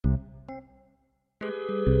You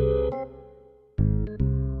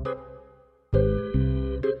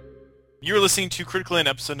were listening to Critical Hit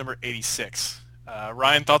episode number 86.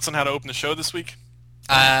 Ryan, thoughts on how to open the show this week?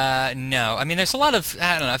 No. I mean, there's a lot of,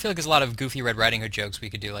 I don't know, I feel like there's a lot of goofy Red Riding Hood jokes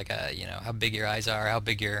we could do, like, how big your eyes are, how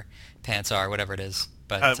big your pants are, whatever it is.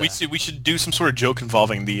 But we should do some sort of joke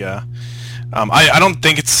involving the, I don't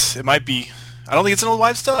think it might be, I don't think it's an old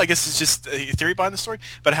wives' tale. I guess it's just a theory behind the story,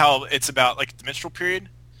 but how it's about, like, the menstrual period.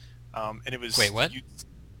 And it was... Wait, what?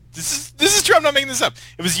 This is true, I'm not making this up.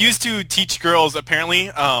 It was used to teach girls, apparently,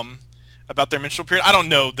 about their menstrual period. I don't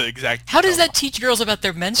know the exact... How does that teach girls about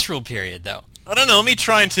their menstrual period, though? I don't know. Let me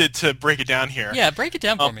try to break it down here. Yeah, break it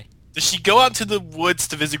down for me. Does she go out to the woods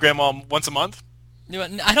to visit Grandma once a month? No,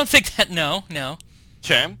 I don't think that... No.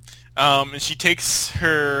 Okay. And she takes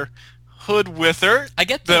her hood with her. I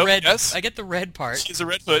get the red... Yes. I get the red part. She has a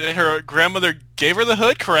red hood, and her grandmother gave her the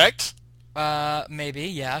hood, correct? Maybe.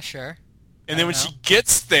 Yeah, sure. And then when she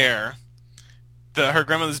gets there, her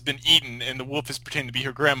grandmother's been eaten, and the wolf is pretending to be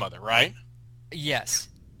her grandmother, right? Yes.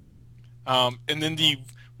 And then the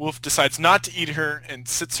wolf decides not to eat her and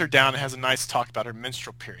sits her down and has a nice talk about her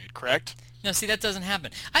menstrual period, correct? No, see, that doesn't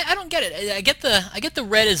happen. I don't get it. I get the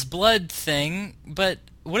red is blood thing, but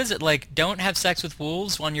what is it, like, don't have sex with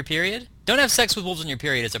wolves on your period? Don't have sex with wolves on your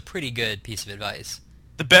period is a pretty good piece of advice.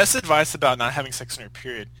 The best advice about not having sex on your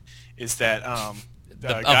period is that... of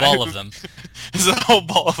all of them. Is a whole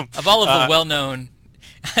ball of them. Of all of the well-known...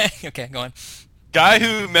 Okay, go on. Guy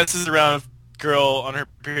who messes around with girl on her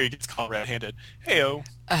period gets called red-handed. Hey-o.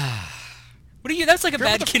 What are you... That's like a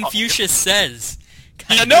bad Confucius says.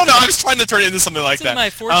 Yeah, no, I was trying to turn it into something like This that. is my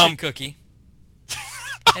fortune cookie.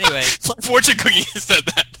 Anyway. My fortune cookie said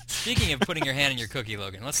that. Speaking of putting your hand in your cookie,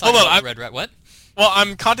 Logan, let's talk about Red... What? Well,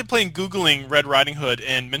 I'm contemplating Googling Red Riding Hood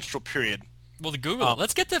and menstrual period. Well, the Google.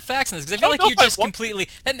 Let's get the facts on this, because I feel like you're just completely...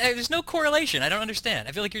 And there's no correlation. I don't understand.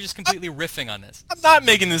 I feel like you're just completely riffing on this. I'm not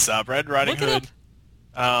making this up. Red Riding Hood. Look it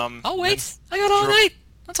up. I'll wait. I got all night.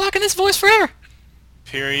 I'm talking this voice forever.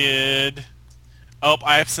 Period. Oh,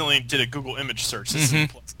 I accidentally did a Google image search.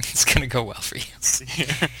 It's going to go well for you. Let's see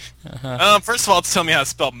here. First of all, it's telling me how to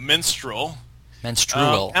spell menstrual.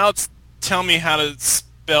 Menstrual. Now it's telling me how to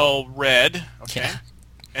spell red. Okay. Yeah.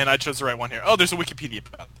 And I chose the right one here. Oh, there's a Wikipedia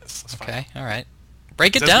about this. That's fine. Okay, all right.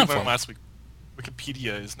 Break it down for me. Last week.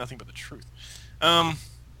 Wikipedia is nothing but the truth. Yeah,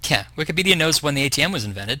 Wikipedia knows when the ATM was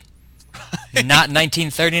invented. Not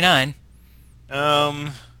 1939. So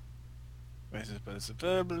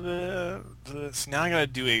now I gotta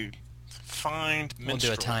do a find menstrual. We'll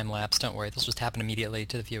do a time lapse. Don't worry. This just happened immediately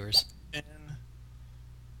to the viewers.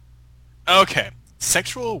 Okay.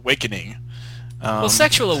 Sexual awakening. Well,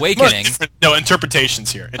 sexual awakening... No,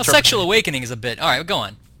 interpretations here. Well, sexual awakening is a bit... All right, go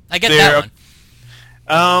on. I get that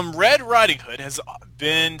one. Red Riding Hood has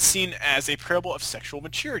been seen as a parable of sexual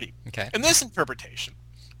maturity. Okay. In this interpretation,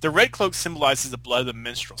 the red cloak symbolizes the blood of the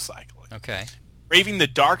menstrual cycle. Okay. Braving the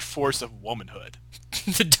dark force of womanhood.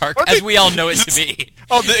 The dark, as we all know it to be.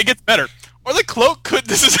 Oh, it gets better. Or the cloak could...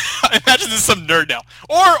 This is... I imagine this is some nerd now.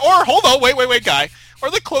 Or hold on, wait, guy. Or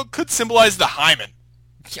the cloak could symbolize the hymen.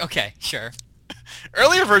 Okay, sure.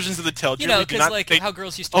 Earlier versions of the tale... You know, because like how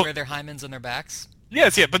girls used to wear their hymens on their backs?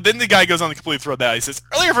 Yes, yeah, but then the guy goes on to completely throw that out. He says,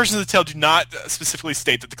 earlier versions of the tale do not specifically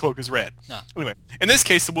state that the cloak is red. No. Anyway, in this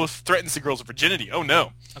case, the wolf threatens the girl's virginity. Oh,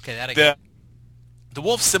 no. Okay, that again. The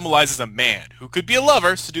wolf symbolizes a man who could be a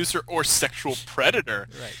lover, seducer, or sexual predator.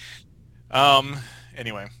 Right.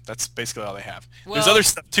 Anyway, that's basically all they have. Well, there's other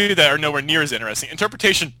stuff, too, that are nowhere near as interesting.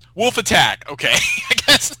 Interpretation, wolf attack. Okay, I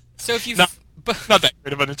guess. So if you... Not that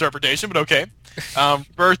great of an interpretation, but okay.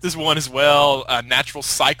 Birth is one as well. Natural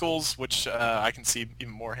cycles, which I can see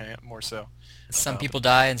even more so. Some people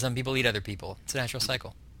die and some people eat other people. It's a natural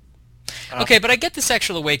cycle. Okay, but I get the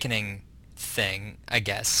sexual awakening thing, I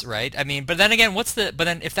guess, right? I mean, but then again,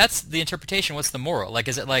 if that's the interpretation, what's the moral? Like,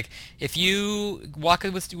 is it like, if you walk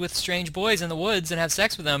with strange boys in the woods and have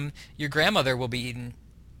sex with them, your grandmother will be eaten?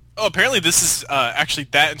 Oh, apparently this is, actually,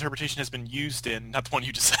 that interpretation has been used in, not the one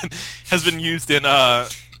you just said, has been used in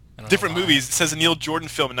different movies. It says a Neil Jordan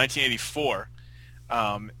film in 1984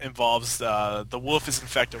 involves the wolf is in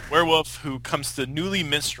fact a werewolf who comes to newly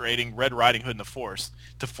menstruating Red Riding Hood in the forest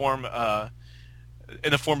to form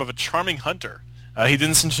in the form of a charming hunter. He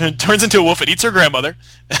then turns into a wolf and eats her grandmother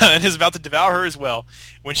and is about to devour her as well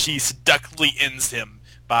when she seductively ends him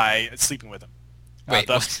by sleeping with him. Wait,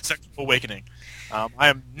 thus, sexual awakening. I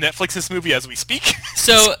am Netflix this movie as we speak.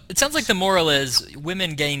 So it sounds like the moral is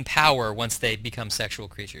women gain power once they become sexual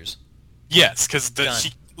creatures. Yes, because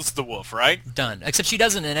she kills the wolf, right? Done. Except she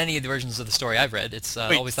doesn't in any of the versions of the story I've read. It's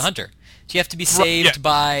always the hunter. So you have to be saved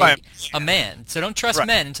by a man. So don't trust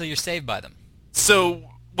men until you're saved by them. So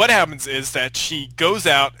what happens is that she goes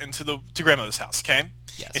out to grandmother's house, okay?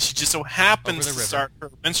 Yes. And she just so Over happens the to river. start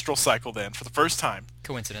her menstrual cycle then for the first time.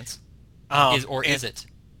 Coincidence. And Is it?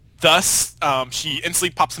 thus, she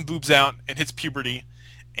instantly pops some boobs out and hits puberty,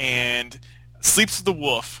 and sleeps with the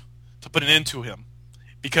wolf to put an end to him,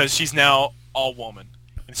 because she's now all woman.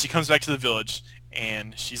 And she comes back to the village,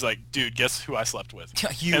 and she's like, "Dude, guess who I slept with?"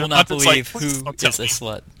 You And will not Hunter's like, believe "Please who don't tell is a me.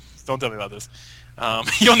 slut. Don't tell me about this.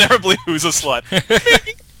 You'll never believe who's a slut.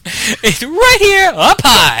 It's right here, up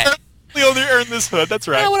high. We only earned this hood. That's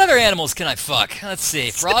right. What other animals can I fuck? Let's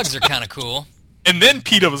see. Frogs are kind of cool. And then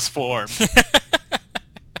PETA was formed.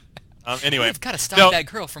 Anyway, We've got to stop no, that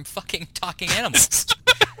girl from fucking talking animals.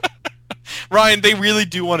 Ryan, they really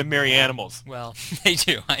do want to marry animals. Well, they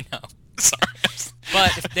do. I know. Sorry.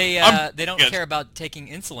 But if they don't good. care about taking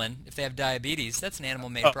insulin, if they have diabetes, that's an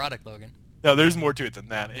animal-made product, Logan. No, there's more to it than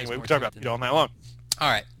that. There's Anyway, we more talk to it about than PETA all night long. All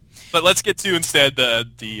right. But let's get to instead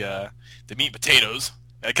the meat and potatoes,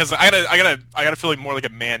 because I gotta feel like more like a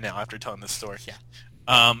man now after telling this story. Yeah.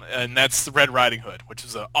 And that's the Red Riding Hood, which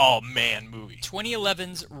is an all-man movie.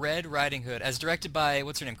 2011's Red Riding Hood, as directed by,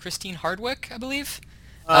 what's her name, Christine Hardwick, I believe?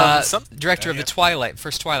 Director of the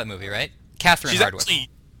first Twilight movie, right? Catherine Hardwick.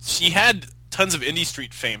 She had tons of indie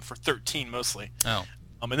street fame for 13 mostly. Oh.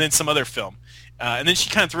 And then some other film. And then she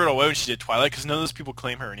kind of threw it away when she did Twilight, because none of those people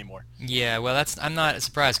claim her anymore. Yeah, well, I'm not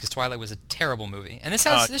surprised, because Twilight was a terrible movie. And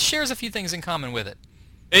this shares a few things in common with it.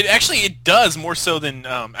 It does, more so than,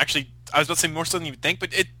 actually, I was about to say more so than you would think,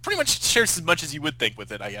 but it pretty much shares as much as you would think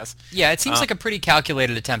with it, I guess. Yeah, it seems like a pretty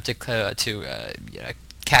calculated attempt to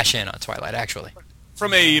cash in on Twilight, actually.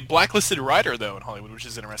 From a blacklisted writer, though, in Hollywood, which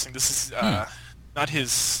is interesting. This is not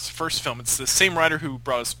his first film. It's the same writer who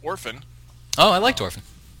brought us Orphan. Oh, I liked Orphan.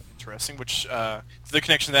 Interesting, which the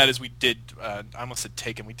connection to that is we did, I almost said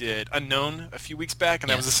Taken, we did Unknown a few weeks back, and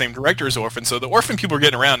that was the same director as Orphan, so the Orphan people are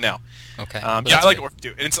getting around now. Okay. Yeah, I like Orphan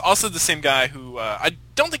too. And it's also the same guy who, I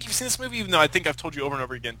don't think you've seen this movie, even though I think I've told you over and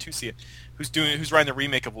over again to see it, who's writing the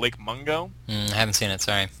remake of Lake Mungo. I haven't seen it,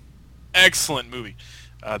 sorry. Excellent movie.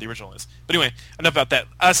 The original is. But anyway, enough about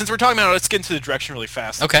that. Since we're talking about it, let's get into the direction really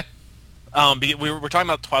fast. Okay. We're talking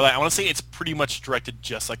about Twilight. I want to say it's pretty much directed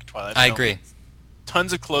just like Twilight. I agree.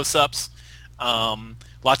 Tons of close-ups,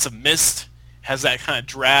 lots of mist, has that kind of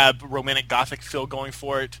drab romantic gothic feel going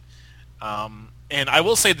for it. And I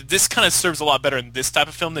will say that this kind of serves a lot better in this type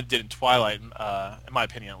of film than it did in Twilight, in my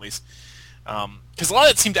opinion at least. Because a lot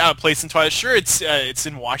of it seemed out of place in Twilight. Sure, it's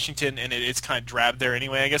in Washington, and it's kind of drab there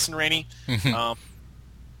anyway, I guess, and rainy. But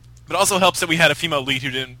it also helps that we had a female lead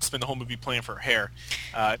who didn't spend the whole movie playing for her hair.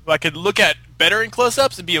 Who I could look at better in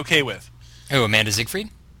close-ups and be okay with. Oh, Amanda Siegfried?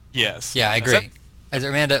 Yes. Yeah, I agree. Is it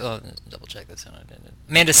Amanda? Double check this.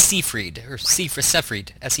 Amanda Seyfried, or Seyfried,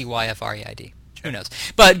 Seyfried. Who knows?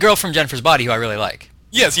 But girl from Jennifer's Body, who I really like.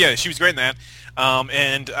 Yes, yeah, she was great in that.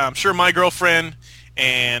 And I'm sure my girlfriend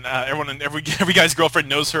and every guy's girlfriend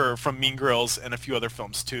knows her from Mean Girls and a few other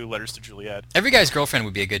films too. Letters to Juliet. Every Guy's Girlfriend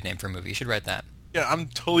would be a good name for a movie. You should write that. Yeah, I'm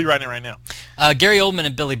totally writing it right now. Gary Oldman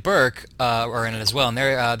and Billy Burke are in it as well, and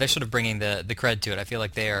they're sort of bringing the cred to it. I feel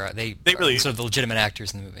like they really sort of the legitimate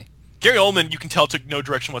actors in the movie. Gary Oldman, you can tell, took no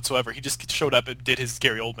direction whatsoever. He just showed up and did his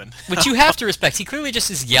Gary Oldman. Which you have to respect. He clearly just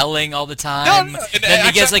is yelling all the time. No. And then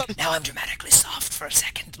he gets like, now I'm dramatically soft for a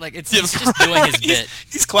second. Like he's just doing his bit.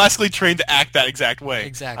 He's classically trained to act that exact way.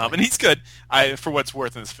 Exactly. And he's good, for what's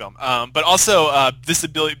worth in this film. But also, this is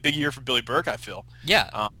a big year for Billy Burke, I feel.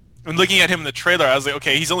 Yeah. When looking at him in the trailer, I was like,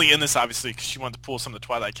 okay, he's only in this obviously because she wanted to pull some of the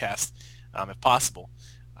Twilight cast, if possible.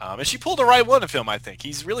 And she pulled the right one in film, I think.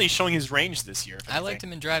 He's really showing his range this year. I liked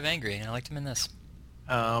him in Drive Angry, and I liked him in this.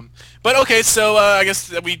 But okay, so I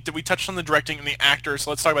guess we touched on the directing and the actor, so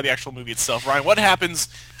let's talk about the actual movie itself. Ryan, what happens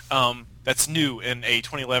that's new in a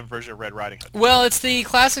 2011 version of Red Riding Hood? Well, it's the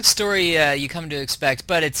classic story you come to expect,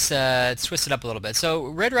 but it's twisted up a little bit. So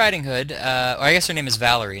Red Riding Hood, or I guess her name is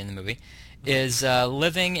Valerie in the movie, is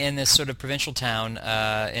living in this sort of provincial town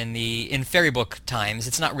in fairy book times.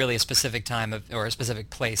 It's not really a specific time or a specific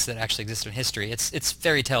place that actually existed in history. It's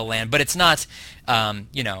fairy tale land, but it's not,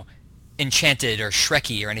 enchanted or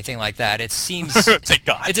Shrekky or anything like that. It seems Thank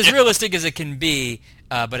God. It's as realistic as it can be,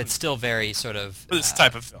 but it's still very sort of this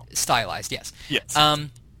type of film. Stylized. Yes. Yes.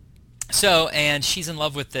 And she's in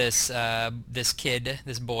love with this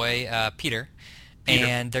boy, Peter.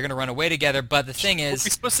 And they're going to run away together, but the thing is... Were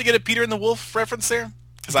we supposed to get a Peter and the Wolf reference there?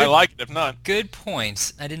 Because I like it, if not. Good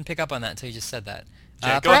point. I didn't pick up on that until you just said that.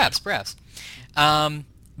 Yeah, perhaps. But I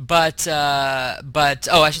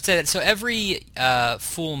should say that, so every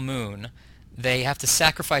full moon, they have to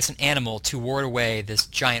sacrifice an animal to ward away this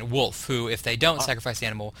giant wolf, who, if they don't sacrifice the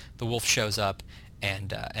animal, the wolf shows up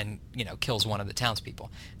and kills one of the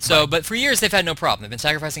townspeople. So, but for years they've had no problem. They've been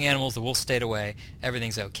sacrificing animals. The wolf stayed away.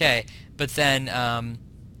 Everything's okay. But then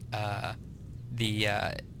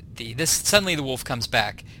suddenly the wolf comes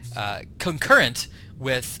back, concurrent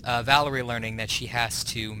with Valerie learning that she has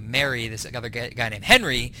to marry this other guy named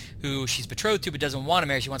Henry, who she's betrothed to but doesn't want to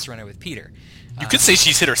marry. She wants to run away with Peter. You could say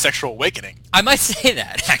she's hit her sexual awakening. I might say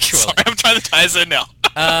that, actually. Sorry, I'm trying to tie this in now.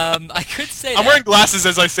 I could say that. I'm wearing glasses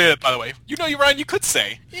as I say that, by the way. Ryan, you could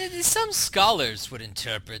say. Yeah, some scholars would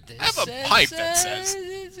interpret this. I have a pipe that says.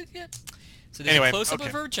 So there's a close-up of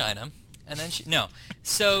her vagina, and then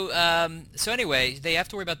So anyway, they have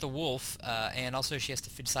to worry about the wolf, and also she has to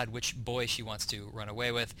decide which boy she wants to run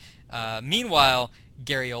away with. Meanwhile,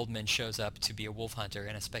 Gary Oldman shows up to be a wolf hunter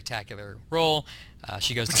in a spectacular role.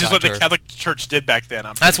 She goes to Which is what the Catholic Church did back then.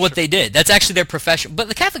 That's what they did. That's actually their profession. But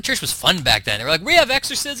the Catholic Church was fun back then. They were like, we have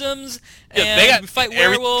exorcisms, and we fight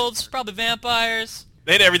werewolves, probably vampires.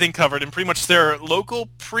 They had everything covered, and pretty much their local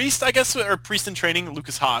priest, I guess, or priest in training,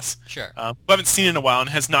 Lucas Haas, sure, who I haven't seen in a while and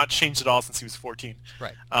has not changed at all since he was 14.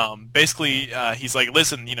 Right. Basically, he's like,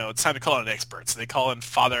 listen, it's time to call in an expert. So they call in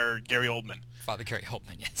Father Gary Oldman. Father Gary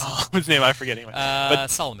Oldman, yes. Oh, his name I forget anyway.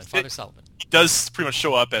 Solomon, Father Solomon. He does pretty much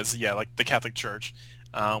show up as like the Catholic Church,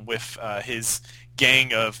 with his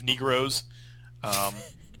gang of Negroes.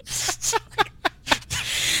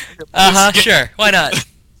 Sure. Why not?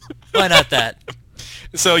 Why not that?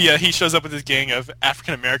 So yeah, he shows up with his gang of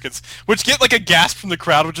African Americans, which get like a gasp from the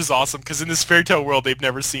crowd, which is awesome because in this fairy tale world they've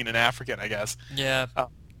never seen an African, I guess. Yeah.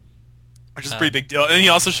 Which is a pretty big deal. And he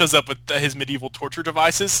also shows up with his medieval torture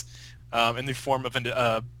devices, in the form of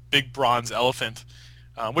a big bronze elephant.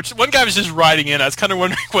 Which one guy was just riding in. I was kind of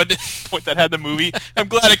wondering what point that had in the movie. I'm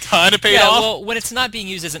glad it kind of paid off. Well, when it's not being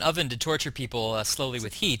used as an oven to torture people slowly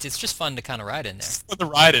with heat, it's just fun to kind of ride in there. Fun to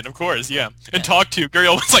ride in, of course, yeah. And talk to. Gary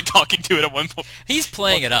Oldman's like talking to it at one point. He's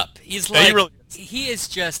playing it up. He's like, he really is. He is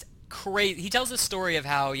just crazy. He tells a story of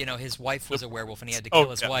how his wife was a werewolf and he had to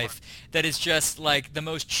kill his wife. That is just like the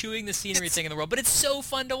most chewing the scenery thing in the world. But it's so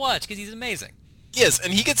fun to watch because he's amazing. Yes,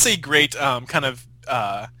 and he gets a great kind of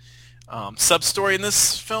sub-story in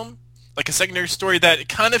this film, like a secondary story that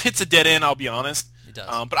kind of hits a dead end, I'll be honest. It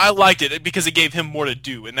does. But I liked it because it gave him more to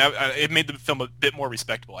do, and that it made the film a bit more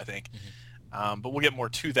respectable, I think. Mm-hmm. But we'll get more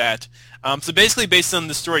to that. So basically, based on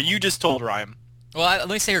the story you just told, Ryan. Well, let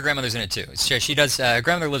me say her grandmother's in it too. She does. Her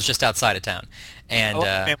grandmother lives just outside of town,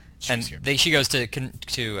 and she goes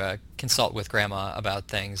to consult with grandma about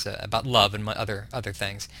things, about love and other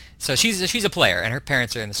things. So she's a player, and her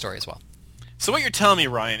parents are in the story as well. So what you're telling me,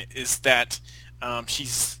 Ryan, is that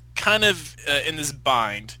she's kind of in this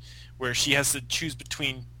bind where she has to choose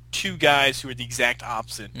between two guys who are the exact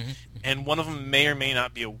opposite, and one of them may or may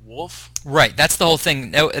not be a wolf. Right, that's the whole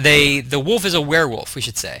thing. No, the wolf is a werewolf, we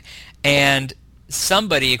should say, and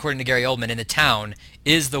somebody, according to Gary Oldman, in the town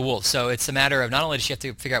is the wolf. So it's a matter of not only does she have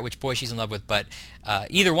to figure out which boy she's in love with, but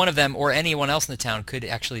either one of them or anyone else in the town could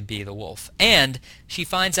actually be the wolf. And she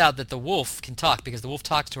finds out that the wolf can talk because the wolf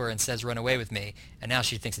talks to her and says, "Run away with me," and now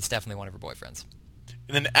she thinks it's definitely one of her boyfriends.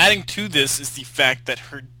 And then adding to this is the fact that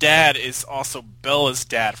her dad is also Bella's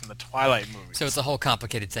dad from the Twilight movies. So it's a whole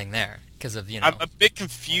complicated thing there because of I'm a bit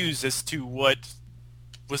confused as to what.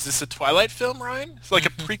 Was this a Twilight film, Ryan? It's like a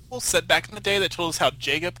prequel set back in the day that told us how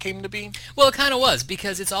Jacob came to be? Well, it kind of was,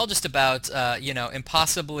 because it's all just about,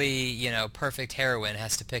 impossibly, perfect heroine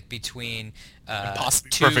has to pick between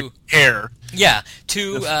impossibly two perfect hair. Yeah,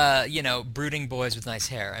 two, brooding boys with nice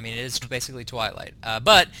hair. I mean, it is basically Twilight.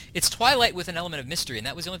 But it's Twilight with an element of mystery, and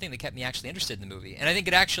that was the only thing that kept me actually interested in the movie. And I think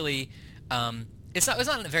it actually... It's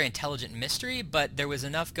not a very intelligent mystery, but there was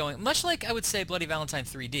enough going, much like I would say Bloody Valentine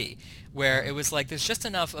 3D, where it was like there's just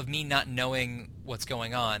enough of me not knowing what's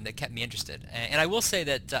going on that kept me interested. And I will say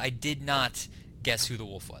that I did not guess who the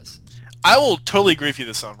wolf was. I will totally agree with you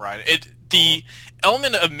this one, Ryan. The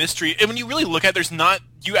element of mystery, and when you really look at it, there's not,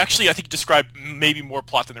 you actually, I think, described maybe more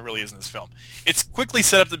plot than there really is in this film. It's quickly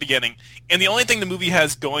set up at the beginning, and the only thing the movie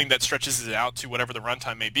has going that stretches it out to whatever the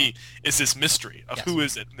runtime may be is this mystery of who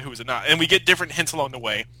is it and who is it not. And we get different hints along the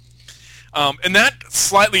way. And that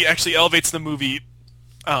slightly actually elevates the movie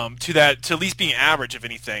to at least being average, if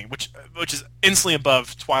anything, which is instantly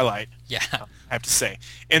above Twilight. Yeah, I have to say,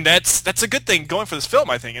 and that's a good thing going for this film,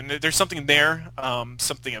 I think. And there's something there,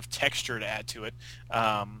 something of texture to add to it.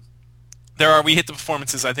 We hit the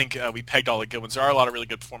performances. I think we pegged all the good ones. There are a lot of really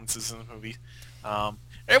good performances in the movie.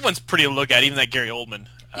 Everyone's pretty to look at, even that Gary Oldman.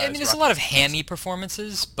 Yeah, I mean, there's a lot of hammy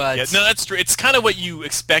performances, but no, that's true. It's kind of what you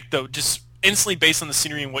expect, though, just instantly based on the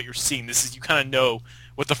scenery and what you're seeing. You kind of know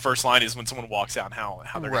what the first line is when someone walks out and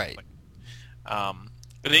how they're right. going.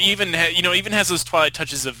 And it even even has those Twilight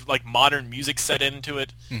touches of like modern music set into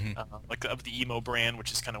it, like of the emo brand,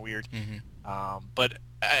 which is kind of weird. But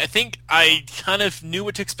I think I kind of knew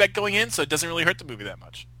what to expect going in, so it doesn't really hurt the movie that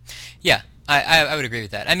much. Yeah, I would agree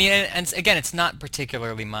with that. I mean, and again, it's not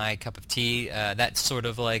particularly my cup of tea. That's sort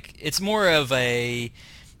of like it's sort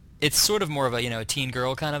of more of a a teen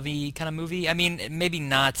girl kind of movie. I mean, maybe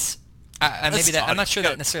not. I'm not sure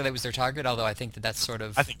that necessarily was their target, although I think that's sort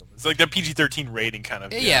of. I think it's like their PG-13 rating kind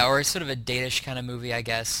of. Yeah, or sort of a date-ish kind of movie, I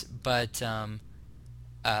guess. But I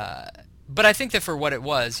think that for what it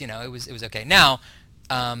was, it was okay. Now,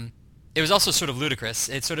 it was also sort of ludicrous.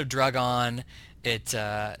 It sort of drug on. It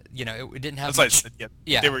it didn't have. That's much,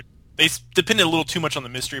 yeah. They depended a little too much on the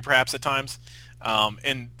mystery, perhaps at times,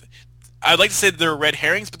 and. I'd like to say that there are red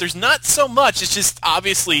herrings, but there's not so much. It's just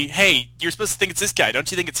obviously, hey, you're supposed to think it's this guy.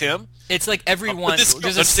 Don't you think it's him? It's like everyone.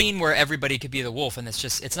 There's a scene where everybody could be the wolf, and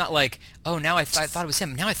it's not like, oh, now I thought it was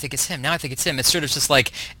him. Now I think it's him. Now I think it's him. It's sort of just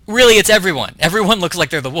like, really, it's everyone. Everyone looks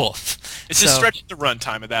like they're the wolf. It's just stretching the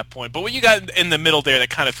runtime at that point. But what you got in the middle there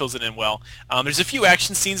that kind of fills it in well. There's a few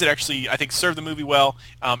action scenes that actually I think serve the movie well,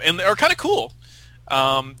 and are kind of cool.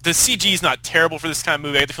 The CG is not terrible for this kind of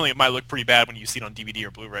movie. I get the feeling it might look pretty bad when you see it on DVD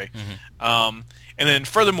or Blu-ray. And then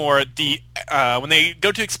furthermore, when they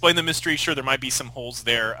go to explain the mystery, sure, there might be some holes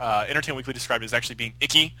there. Entertainment Weekly described it as actually being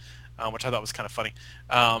icky, which I thought was kind of funny.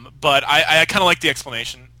 But I kind of like the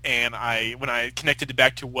explanation, and when I connected it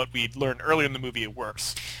back to what we'd learned earlier in the movie, it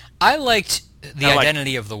works. I liked the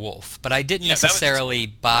identity of the wolf, but I didn't necessarily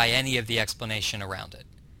buy any of the explanation around it.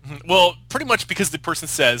 Well, pretty much because the person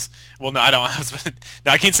says, well, no, I don't.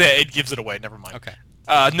 No, I can't say it. It gives it away. Never mind. Okay.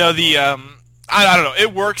 I don't know.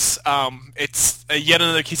 It works. It's yet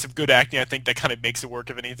another case of good acting, I think, that kind of makes it work,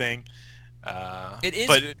 if anything. It is,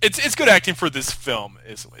 but it's good acting for this film,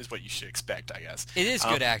 is what you should expect, I guess. It is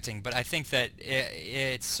good acting, but I think that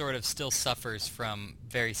it sort of still suffers from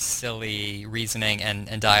very silly reasoning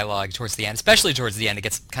and dialogue towards the end, especially towards the end. It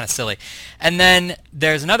gets kind of silly. And then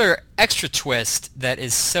there's another extra twist that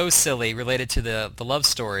is so silly related to the love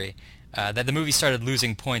story that the movie started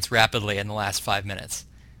losing points rapidly in the last 5 minutes.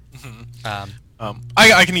 I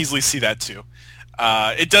can easily see that, too.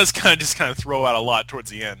 It does kind of throw out a lot towards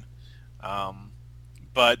the end.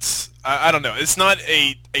 But I don't know. It's not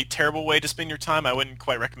a terrible way to spend your time. I wouldn't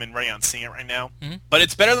quite recommend running out and seeing it right now. But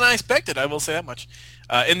it's better than I expected, I will say that much.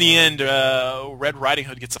 In the end, Red Riding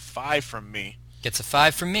Hood gets a 5 from me. Gets a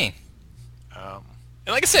 5 from me. And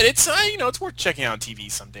like I said, it's it's worth checking out on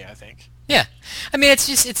TV someday, I think. Yeah. I mean,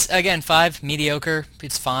 it's again, 5, mediocre.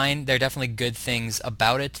 It's fine. There are definitely good things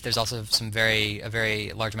about it. There's also a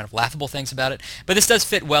very large amount of laughable things about it. But this does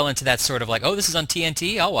fit well into that sort of like, oh, this is on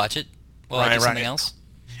TNT, I'll watch it. Well, I do something else.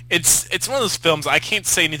 It's one of those films, I can't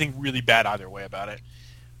say anything really bad either way about it.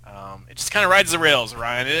 It just kind of rides the rails,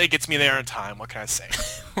 Ryan. It gets me there in time. What can I say?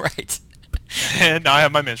 Right. And now I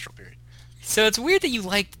have my menstrual period. So it's weird that you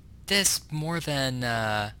liked this more than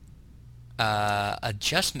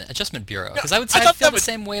Adjustment Bureau, because I feel the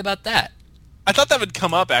same way about that. I thought that would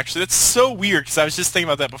come up, actually. That's so weird, because I was just thinking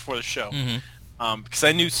about that before the show. Because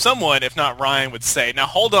I knew someone, if not Ryan, would say, now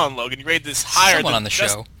hold on, Logan, you rated this higher someone on the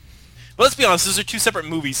show. But let's be honest, those are 2 separate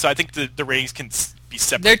movies, so I think the ratings can be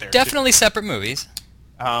separate. They're definitely separate movies.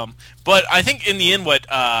 But I think in the end what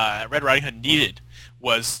Red Riding Hood needed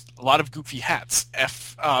was a lot of goofy hats.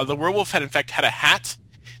 The werewolf had in fact had a hat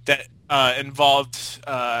that involved...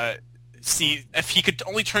 if he could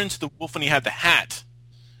only turn into the wolf when he had the hat,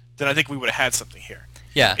 then I think we would have had something here.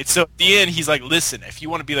 Yeah. So at the end, he's like, listen, if you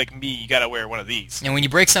want to be like me, you got to wear one of these. And when you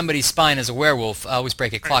break somebody's spine as a werewolf, always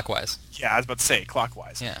break it clockwise. Yeah, I was about to say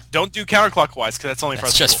clockwise. Yeah. Don't do counterclockwise, because that's only for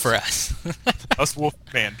us just wolves. For us. Us wolf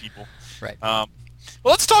man people. Right. Well,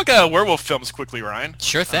 let's talk werewolf films quickly, Ryan.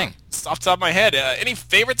 Sure thing. Off the top of my head, any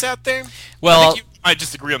favorites out there? Well, I think you might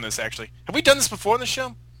disagree on this, actually. Have we done this before on the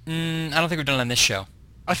show? I don't think we've done it on this show.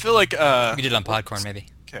 I feel like... we did it on Podcorn, maybe.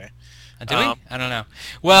 Okay. Did we? I don't know.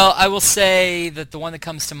 Well, I will say that the one that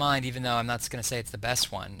comes to mind, even though I'm not going to say it's the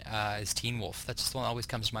best one, is Teen Wolf. That's just the one that always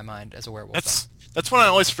comes to my mind as a werewolf. That's one I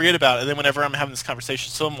always forget about, and then whenever I'm having this conversation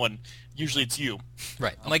with someone, usually it's you.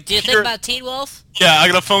 Right. I'm like, do you think about Teen Wolf? Yeah, I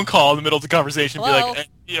get a phone call in the middle of the conversation and be like,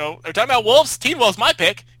 are talking about wolves? Teen Wolf's my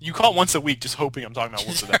pick. You call it once a week, just hoping I'm talking about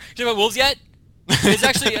wolves. You talking about wolves yet? It's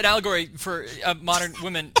actually an allegory for modern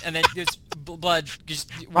women, and then there's blood.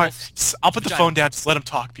 Right. I'll put the phone down. Just let him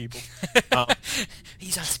talk, people.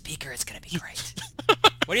 He's on speaker. It's going to be great.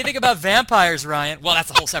 What do you think about vampires, Ryan? Well,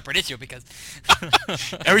 that's a whole separate issue, because...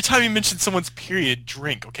 Every time you mention someone's period,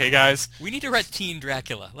 drink, okay, guys? We need to write Teen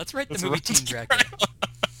Dracula. Let's write the movie Teen Dracula.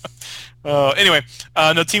 Anyway,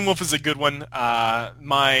 no, Teen Wolf is a good one.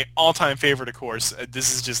 My all-time favorite, of course,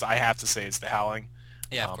 this is just I have to say, is The Howling.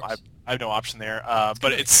 Yeah, of course. I have no option there.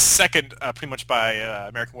 But it's second, pretty much by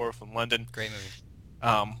American Werewolf in London, Great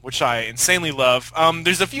movie. which I insanely love.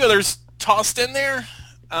 There's a few others tossed in there.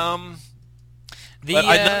 The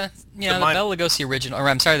But the Bela Lugosi original, or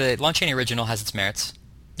I'm sorry, the Lon Chaney original has its merits.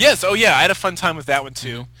 Yes, oh yeah, I had a fun time with that one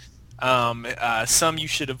too. Some you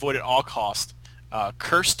should avoid at all cost.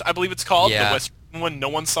 Cursed, I believe it's called, Yeah. the Western one no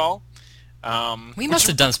one saw. We must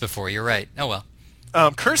have done this before. You're right. Oh well.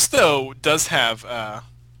 Cursed though does have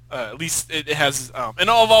at least it has and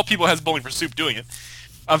all people has Bowling for Soup doing it.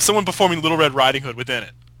 Someone performing Little Red Riding Hood within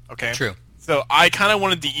it. Okay. True. So I kind of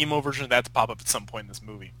wanted the emo version of that to pop up at some point in this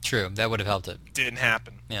movie. True. That would have helped it. Didn't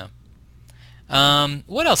happen. Yeah.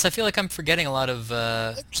 What else? I feel like I'm forgetting a lot of.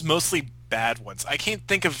 It's mostly bad ones. I can't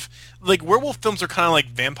think of like werewolf films are kind of like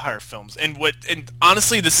vampire films, and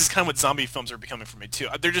honestly, this is kind of what zombie films are becoming for me too.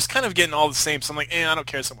 They're just kind of getting all the same. So I'm like, I don't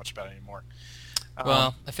care so much about it anymore.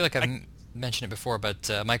 Well, I feel like I've mentioned it before, but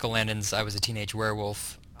Michael Landon's "I Was a Teenage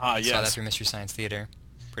Werewolf." Yes. Saw that through Mystery Science Theater.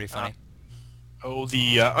 Pretty funny.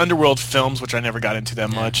 The Underworld films, which I never got into that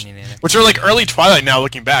much, me neither. which are like early Twilight now,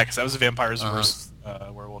 looking back, because that was vampires versus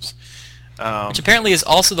werewolves. Which apparently is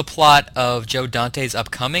also the plot of Joe Dante's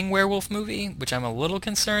upcoming werewolf movie, which I'm a little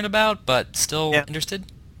concerned about, but still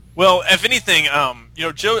interested. Well, if anything,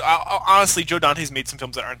 honestly, Joe Dante's made some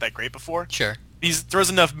films that aren't that great before. Sure. He throws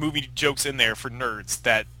enough movie jokes in there for nerds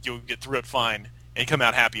that you'll get through it fine and come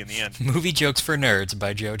out happy in the end. Movie Jokes for Nerds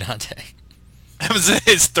by Joe Dante. That was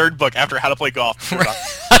his third book after How to Play Golf.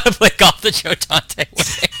 How to Play Golf the Joe Dante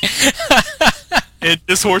way. And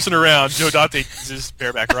just horsing around, Joe Dante is just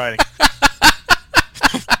bareback riding.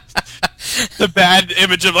 The bad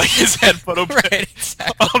image of like his head photo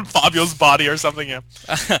exactly. on Fabio's body or something. Yeah.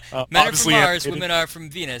 Men are from Mars, women are from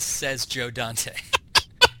Venus, says Joe Dante.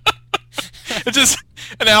 It's just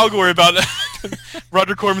an allegory about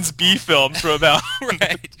Roger Corman's B film from about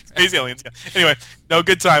space aliens. Yeah. Anyway, no,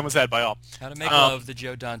 good time was had by all. How to Make Love the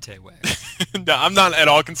Joe Dante way. No, I'm not at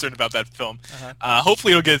all concerned about that film.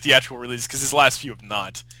 Hopefully it'll get a theatrical release because his last few have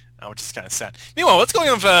not, which is kind of sad. Meanwhile, what's going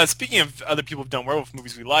on, speaking of other people who've done werewolf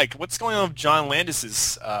movies we like, what's going on with John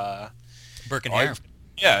Landis's... Burke and Hare.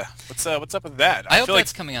 Yeah, what's up with that? I hope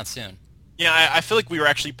that's coming out soon. Yeah, I feel like we were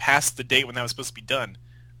actually past the date when that was supposed to be done.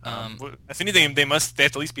 If anything, they have to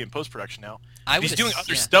at least be in post-production now. He's doing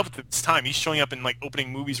other stuff at this time. He's showing up in like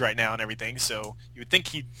opening movies right now and everything, so you would think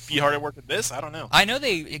he'd be hard at work with this. I don't know. I know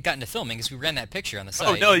they got into filming because we ran that picture on the site.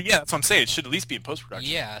 Oh, no, yeah, that's what I'm saying. It should at least be in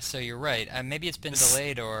post-production. Yeah, so you're right. Maybe it's been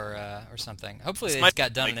delayed or something. Hopefully it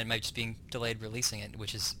got done and it might just be delayed releasing it,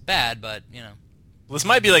 which is bad, but, you know. Well, this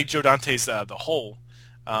might be like Joe Dante's The Hole,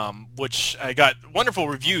 which got wonderful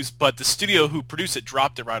reviews, but the studio who produced it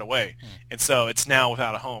dropped it right away, and so it's now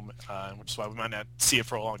without a home, which is why we might not see it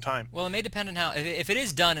for a long time. Well, it may depend on how, if it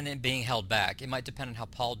is done and it being held back, it might depend on how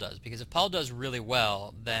Paul does, because if Paul does really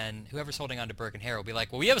well, then whoever's holding on to Burke and Hare will be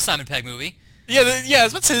like, well, we have a Simon Pegg movie. Yeah, I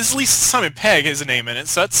was about to say, at least Simon Pegg has a name in it,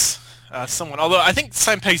 so that's someone, although I think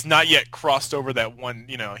Simon Pegg's not yet crossed over that one,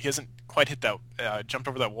 he hasn't quite hit that, jumped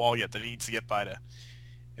over that wall yet that he needs to get by to...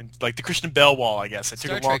 And like the Christian Bale wall, I guess.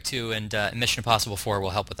 Star Trek 2 and Mission Impossible 4 will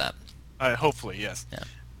help with that. Hopefully, yes.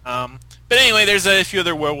 Yeah. But anyway, there's a few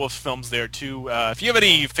other werewolf films there, too. If you have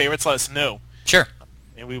any favorites, let us know. Sure.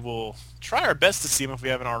 And we will try our best to see them if we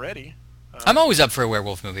haven't already. I'm always up for a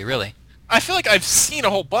werewolf movie, really. I feel like I've seen a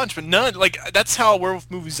whole bunch, but none, like, that's how werewolf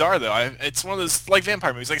movies are, though. It's one of those, like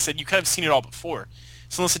vampire movies. Like I said, you kind of seen it all before.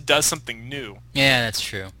 So unless it does something new. Yeah, that's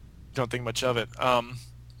true. Don't think much of it. But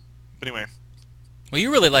anyway. Well, you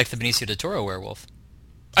really like the Benicio del Toro werewolf.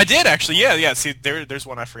 I did, actually. Yeah. See, there's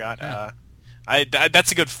one I forgot. Yeah.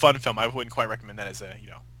 That's a good fun film. I wouldn't quite recommend that as a,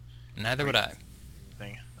 Neither would I.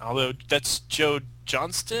 Thing. Although that's Joe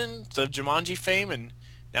Johnston, the Jumanji fame, and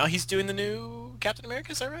now he's doing the new Captain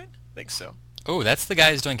America. Is that right? I think so. Oh, that's the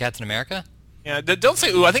guy who's doing Captain America? Yeah, don't say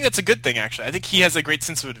ooh. I think that's a good thing, actually. I think he has a great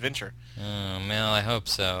sense of adventure. Oh, well, I hope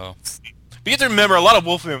so. But you have to remember, a lot of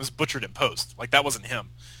Wolfman was butchered in post. Like, that wasn't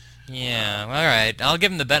him. Yeah, all right. I'll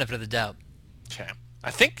give him the benefit of the doubt. Okay.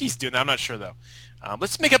 I think he's doing that. I'm not sure, though.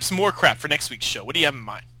 Let's make up some more crap for next week's show. What do you have in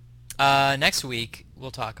mind? Next week,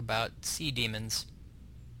 we'll talk about sea demons.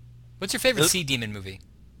 What's your favorite sea demon movie?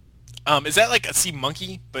 Is that like a sea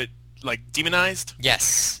monkey, but, like, demonized?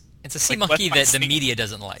 Yes. It's a sea monkey that the media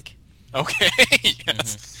doesn't like. Okay,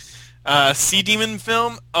 yes. Sea demon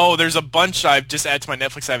film? Oh, there's a bunch I've just added to my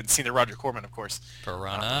Netflix. I haven't seen the Roger Corman, of course.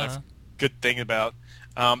 Piranha. Good thing about...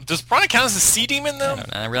 does Piranha count as a sea demon, though?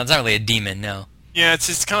 It's not really a demon, no. Yeah, it's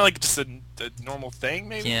just kind of like just a normal thing,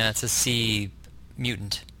 maybe? Yeah, it's a sea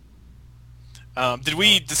mutant. Did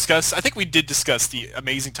we discuss? I think we did discuss the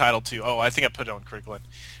amazing title too. Oh, I think I put it on Crickland.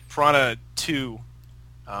 Piranha 2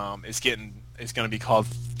 is going to be called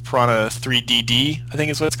Piranha 3DD. I think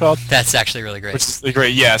is what it's called. That's actually really great. Which is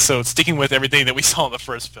great. Yeah. So it's sticking with everything that we saw in the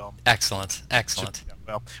first film. Excellent. Excellent.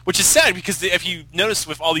 Which is sad because if you notice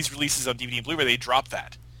with all these releases on DVD and Blu-ray, they drop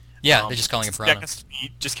that. Yeah, they're just calling it Piranha. Jackass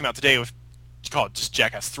 3 just came out today with call it just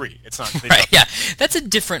Jackass 3. It's not right. Yeah, that's a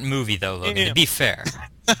different movie though, Logan. Yeah. To be fair,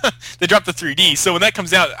 they dropped the 3D, so when that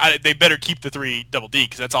comes out, they better keep the 3 double D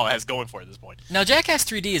because that's all it has going for it at this point. Now, Jackass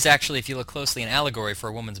 3D is actually, if you look closely, an allegory for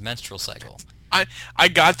a woman's menstrual cycle. I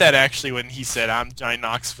got that actually when he said, "I'm Johnny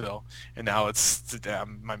Knoxville," and now it's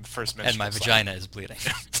my first menstrual. And my vagina is bleeding.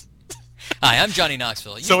 Hi, I'm Johnny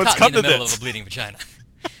Knoxville. You so caught it's come me in the to middle of a bleeding vagina.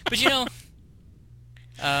 But you know,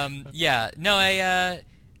 yeah, no,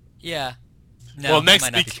 yeah. No, well,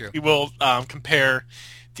 next week we will compare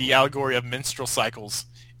the allegory of menstrual cycles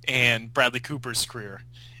and Bradley Cooper's career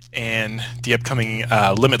and the upcoming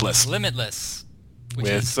Limitless. Limitless, which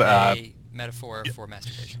is a metaphor for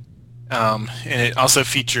masturbation. And it also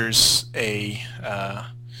features a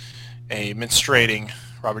menstruating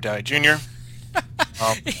Robert Downey Jr.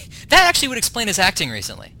 That actually would explain his acting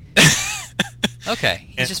recently.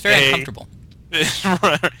 Okay, he's just very uncomfortable.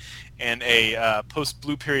 And a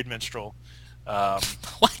post-blue period menstrual.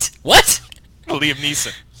 What? What? Liam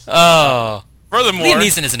Neeson. Oh. Furthermore, Liam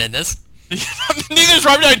Neeson isn't in this. Neither is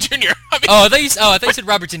Robert Downey Jr. I thought you said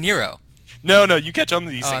Robert De Niro. No, you catch on to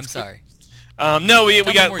these things. I'm sorry. No, we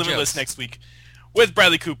got Limitless jokes. next week with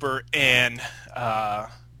Bradley Cooper and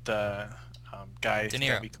the guy De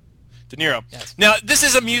Niro. De Niro. Yes. Now, this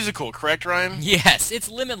is a musical, correct, Ryan? Yes, it's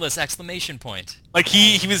Limitless! Exclamation point. Like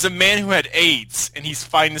he was a man who had AIDS, and he's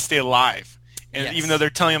fighting to stay alive. And yes. Even though they're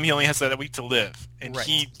telling him he only has that week to live, and right.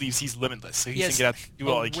 he believes he's limitless, so he has can get out and do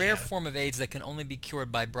all he can. A rare form of AIDS that can only be cured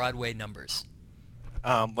by Broadway numbers.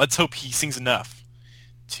 Let's hope he sings enough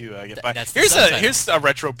to get by. That's here's a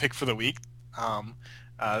retro pick for the week.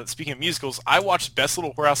 Speaking of musicals, I watched Best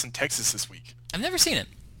Little Whorehouse in Texas this week. I've never seen it.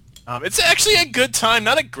 It's actually a good time.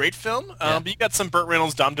 Not a great film, Yeah. but you got some Burt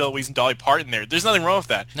Reynolds, Dom DeLuise, and Dolly Parton there. There's nothing wrong with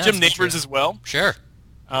that. No, Jim Nabors as well. Sure.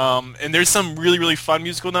 And there's some really, really fun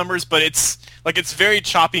musical numbers, but it's very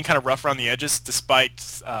choppy and kind of rough around the edges, despite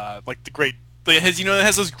it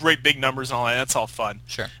has those great big numbers and all that. That's all fun.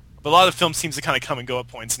 Sure. But a lot of the film seems to kind of come and go at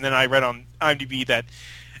points. And then I read on IMDb that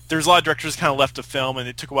there's a lot of directors kind of left the film, and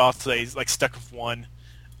it took a while till they stuck with one.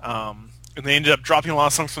 And they ended up dropping a lot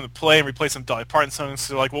of songs from the play and replaced some Dolly Parton songs.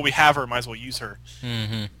 So they're like, well, we have her, might as well use her.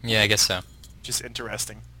 Mm-hmm. Yeah, I guess so. Just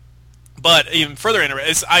interesting. But even further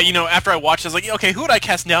interesting, after I watched, I was like, okay, who would I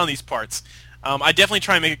cast now in these parts? I definitely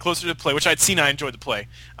try and make it closer to the play, which I'd seen. I enjoyed the play.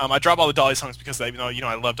 I dropped all the Dolly songs because even though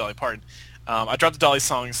I love Dolly Parton, I dropped the Dolly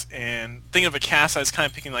songs. And thinking of a cast, I was kind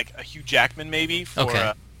of picking like a Hugh Jackman maybe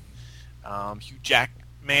for Hugh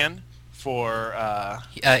Jackman for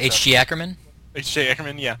H.G. Ackerman. H.J.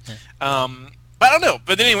 Ackerman, yeah. But I don't know.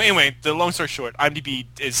 But anyway, the long story short, IMDb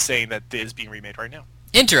is saying that it is being remade right now.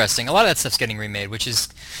 Interesting. A lot of that stuff's getting remade, which is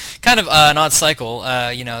kind of an odd cycle.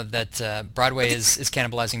 That Broadway is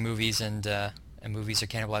cannibalizing movies, and movies are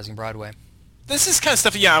cannibalizing Broadway. This is kind of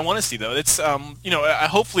stuff, I want to see though. It's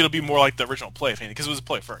hopefully it'll be more like the original play, because it was a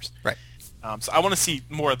play first. Right. So I want to see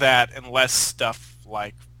more of that and less stuff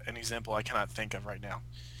like an example I cannot think of right now.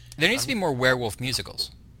 There needs to be more werewolf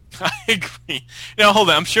musicals. I agree. Now hold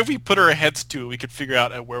on. I'm sure if we put our heads to it, we could figure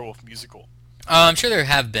out a werewolf musical. I'm sure there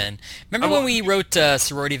have been. Remember when we wrote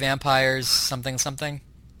Sorority Vampires something?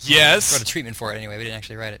 Yes. We wrote a treatment for it anyway. We didn't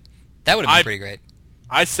actually write it. That would have been pretty great.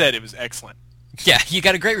 I said it was excellent. Yeah, you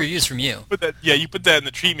got a great reviews from you. You put that in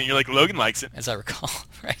the treatment. You're like, Logan likes it. As I recall,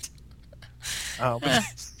 right. And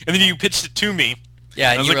then you pitched it to me.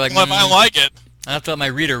 Yeah, and you were like, well, if I like it. I have to let my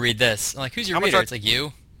reader read this. I'm like, who's your reader? It's like,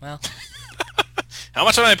 you? Well. How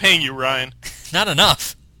much am I paying you, Ryan? Not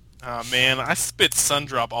enough. Oh, man, I spit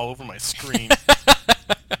Sundrop all over my screen.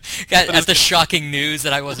 At the shocking news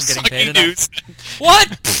that I wasn't getting paid enough.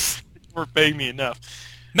 What? We're paying me enough.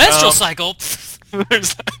 Menstrual cycle.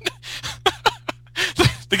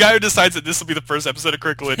 The guy who decides that this will be the first episode of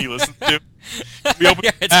Kirkland he listens to.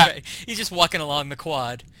 Right. He's just walking along the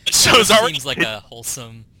quad. It seems like a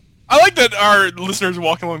wholesome... I like that our listeners are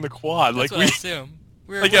walking along the quad. That's what I assume.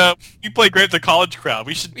 We play great at the college crowd.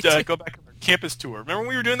 We should go back on our campus tour. Remember when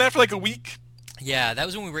we were doing that for like a week? Yeah, that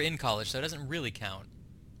was when we were in college, so it doesn't really count.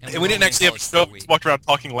 And we didn't actually have to show up. We walked around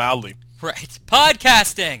talking loudly. Right.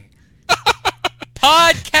 Podcasting!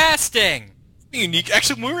 Podcasting! Unique.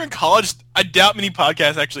 Actually, when we were in college, I doubt many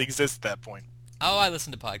podcasts actually exist at that point. Oh, I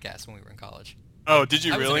listened to podcasts when we were in college. Oh, did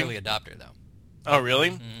you really? I was an early adopter, though. Oh,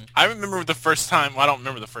 really? Mm. I remember the first time. Well, I don't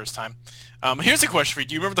remember the first time. Here's a question for you.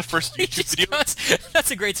 Do you remember the first YouTube video? That's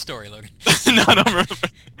a great story, Logan. No, I don't remember.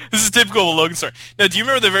 This is typical of a Logan story. Now, do you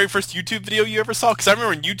remember the very first YouTube video you ever saw? Because I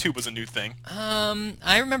remember when YouTube was a new thing.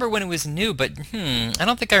 I remember when it was new, but I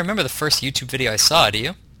don't think I remember the first YouTube video I saw. Do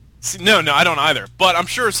you? See, no, I don't either. But I'm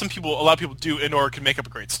sure a lot of people do in order to make up a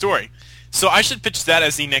great story. So I should pitch that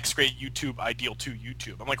as the next great YouTube ideal to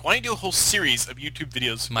YouTube. I'm like, why don't you do a whole series of YouTube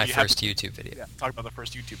videos? My first YouTube video. Yeah, talk about the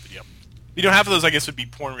first YouTube video. Half of those, I guess, would be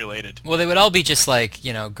porn related. Well, they would all be just like,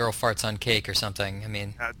 girl farts on cake or something. I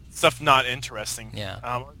mean, stuff not interesting. Yeah.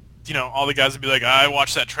 All the guys would be like, I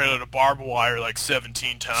watched that trailer to Barbed Wire like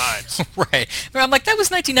 17 times. Right. I'm like, that was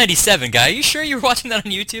 1997, guy. Are you sure you were watching that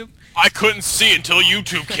on YouTube? I couldn't see until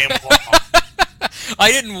YouTube came along.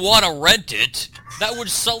 I didn't want to rent it. That would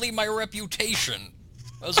sully my reputation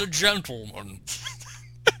as a gentleman.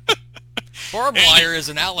 Barbed wire is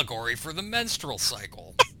an allegory for the menstrual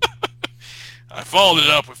cycle. I followed it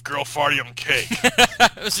up with girl farting on cake.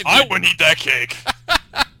 I wouldn't eat that cake.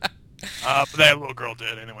 But that little girl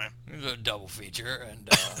did anyway. It was a double feature, and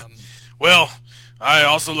well, I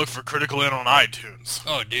also look for Critical Hit on iTunes.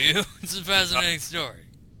 Oh, do you? It's a fascinating story.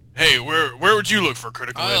 Hey, where would you look for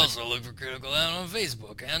Critical Hit? I also look for Critical Hit on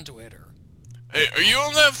Facebook and Twitter. Hey, are you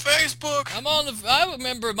on that Facebook? I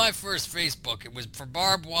remember my first Facebook. It was for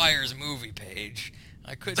Barbed Wire's movie page.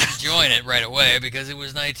 I couldn't join it right away because it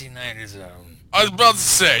was 1997. I was about to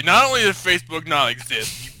say, not only does Facebook not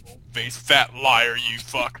exist, you old-faced fat liar, you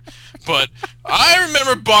fuck, but I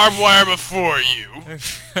remember Barbed Wire before you.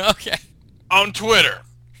 Okay. On Twitter.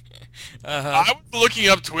 Uh-huh. I was looking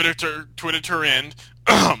up Twitter end.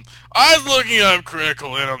 I was looking up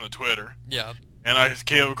Critical Hit on the Twitter. Yeah. And I just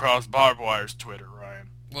came across Barbed Wire's Twitter, Ryan.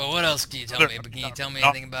 Well, what else can you tell me? Can you tell me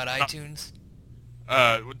anything about iTunes?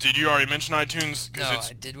 Did you already mention iTunes? No,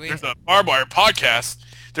 did we? There's a Barbed Wire podcast.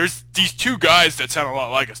 There's these two guys that sound a lot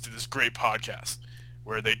like us do this great podcast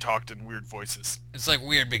where they talked in weird voices. It's like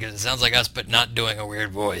weird because it sounds like us but not doing a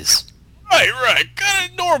weird voice. Right. Kind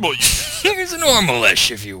of normal. Here's a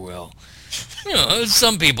normal-ish, if you will.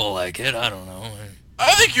 Some people like it. I don't know.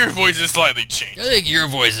 I think your voice is slightly changed. I think your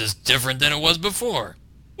voice is different than it was before.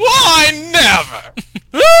 Why never?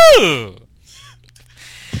 Ooh!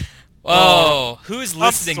 Oh, who's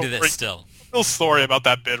listening to this still? Still sorry about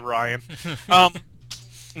that bit, Ryan.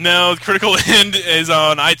 No, Critical End is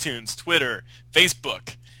on iTunes, Twitter,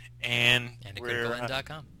 Facebook, and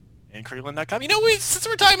criticalend.com. And criticalend.com. Since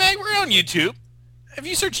we're talking about it, we're on YouTube. If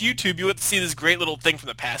you search YouTube, you'll see this great little thing from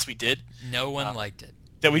the past we did. No one liked it.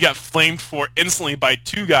 That we got flamed for instantly by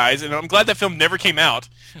two guys, and I'm glad that film never came out.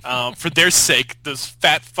 For their sake, those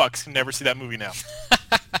fat fucks can never see that movie now.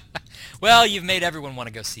 Well, you've made everyone want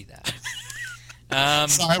to go see that.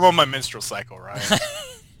 So I'm on my menstrual cycle, Ryan.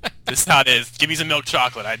 This is how it is. Give me some milk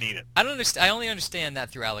chocolate. I need it. I don't understand. I only understand that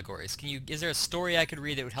through allegories. Is there a story I could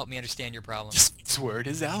read that would help me understand your problem? This word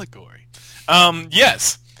is allegory.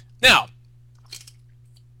 Yes. Now,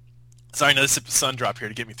 sorry, another sip of sun drop here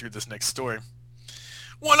to get me through this next story.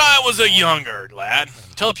 When I was a younger lad,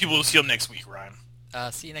 tell people we'll see them next week, Ryan.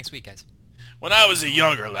 See you next week, guys. When I was a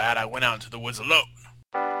younger lad, I went out into the woods alone.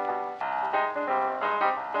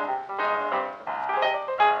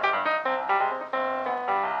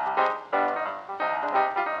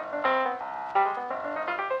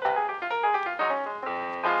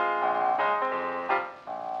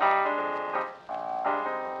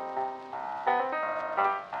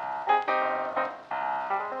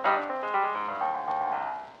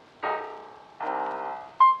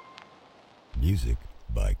 Music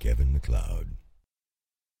by Kevin MacLeod.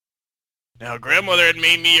 Now, Grandmother had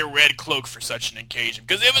made me a red cloak for such an occasion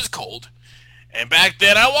because it was cold. And back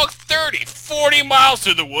then, I walked 30, 40 miles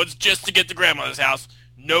through the woods just to get to Grandmother's house.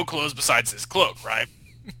 No clothes besides this cloak, right?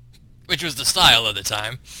 Which was the style of the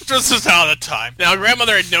time. Now,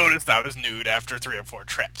 Grandmother had noticed I was nude after 3 or 4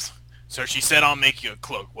 trips. So she said, I'll make you a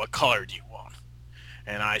cloak. What color do you want?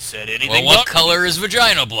 And I said, anything Well, what color is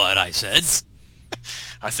vagina blood, I said.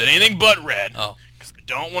 I said, anything but red. Oh. Because I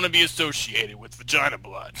don't want to be associated with vagina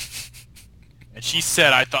blood. And she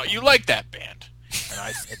said, I thought you liked that band. And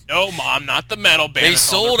I said, no, Mom, not the metal band. They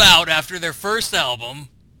sold out after their first album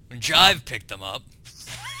when Jive picked them up.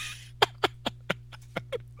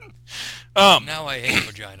 Now I hate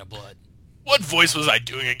vagina blood. What voice was I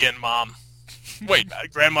doing again, Mom? Wait,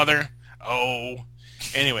 Grandmother? Oh.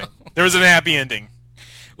 Anyway, there was a happy ending.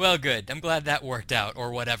 Well, good. I'm glad that worked out,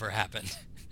 or whatever happened.